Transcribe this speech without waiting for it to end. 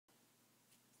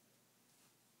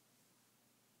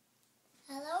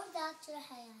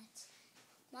Hayat.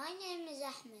 My name is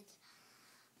Ahmed.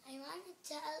 I wanted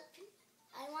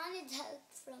help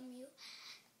from you.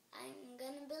 I'm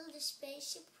gonna build a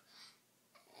spaceship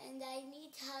and I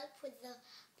need help with the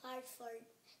part for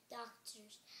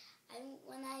doctors. I'm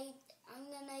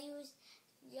gonna use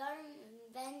your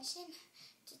invention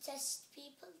to test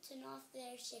people to know if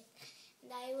they're sick.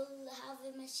 And I will have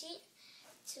a machine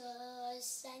to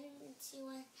send you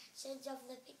a sense of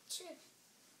the picture.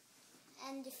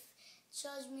 And if it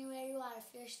shows me where you are,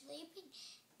 if you're sleeping,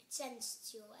 it sends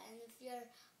to you. And if you're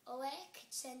awake,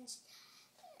 it sends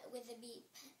with a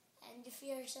beep. And if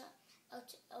you're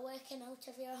awake and out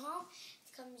of your home,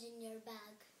 it comes in your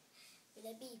bag with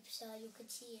a beep, so you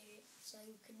could hear it, so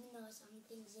you could know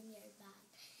something's in your bag.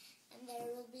 And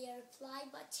there will be a reply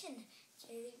button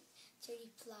to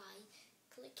reply.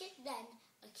 Click it, then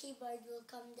a keyboard will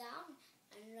come down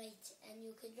and write, and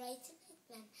you could write in it,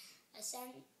 then a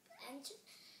send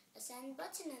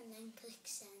button, and then click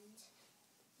send.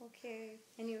 Okay,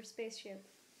 in your spaceship?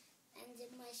 And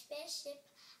in my spaceship,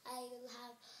 I will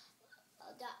have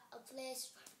a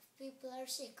place where people are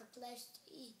sick, a place to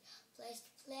eat, a place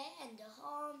to play, and a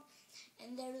home.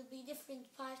 And there will be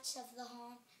different parts of the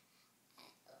home,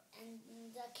 and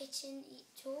the kitchen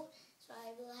too. So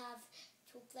I will have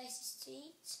 2 places to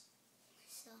eat.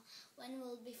 So one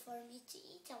will be for me to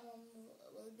eat, and one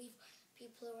will be for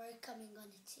people who are coming on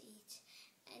it to eat.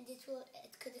 And it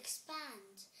could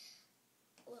expand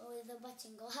with a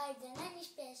button, go higher than any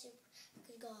spaceship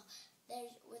could go there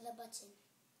with a button.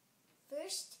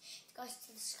 First, it goes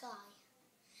to the sky.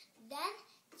 Then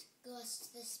it goes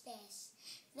to the space.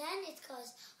 Then it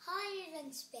goes higher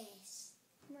than space.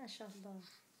 MashaAllah.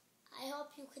 I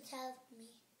hope you could help me.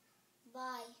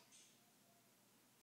 Bye.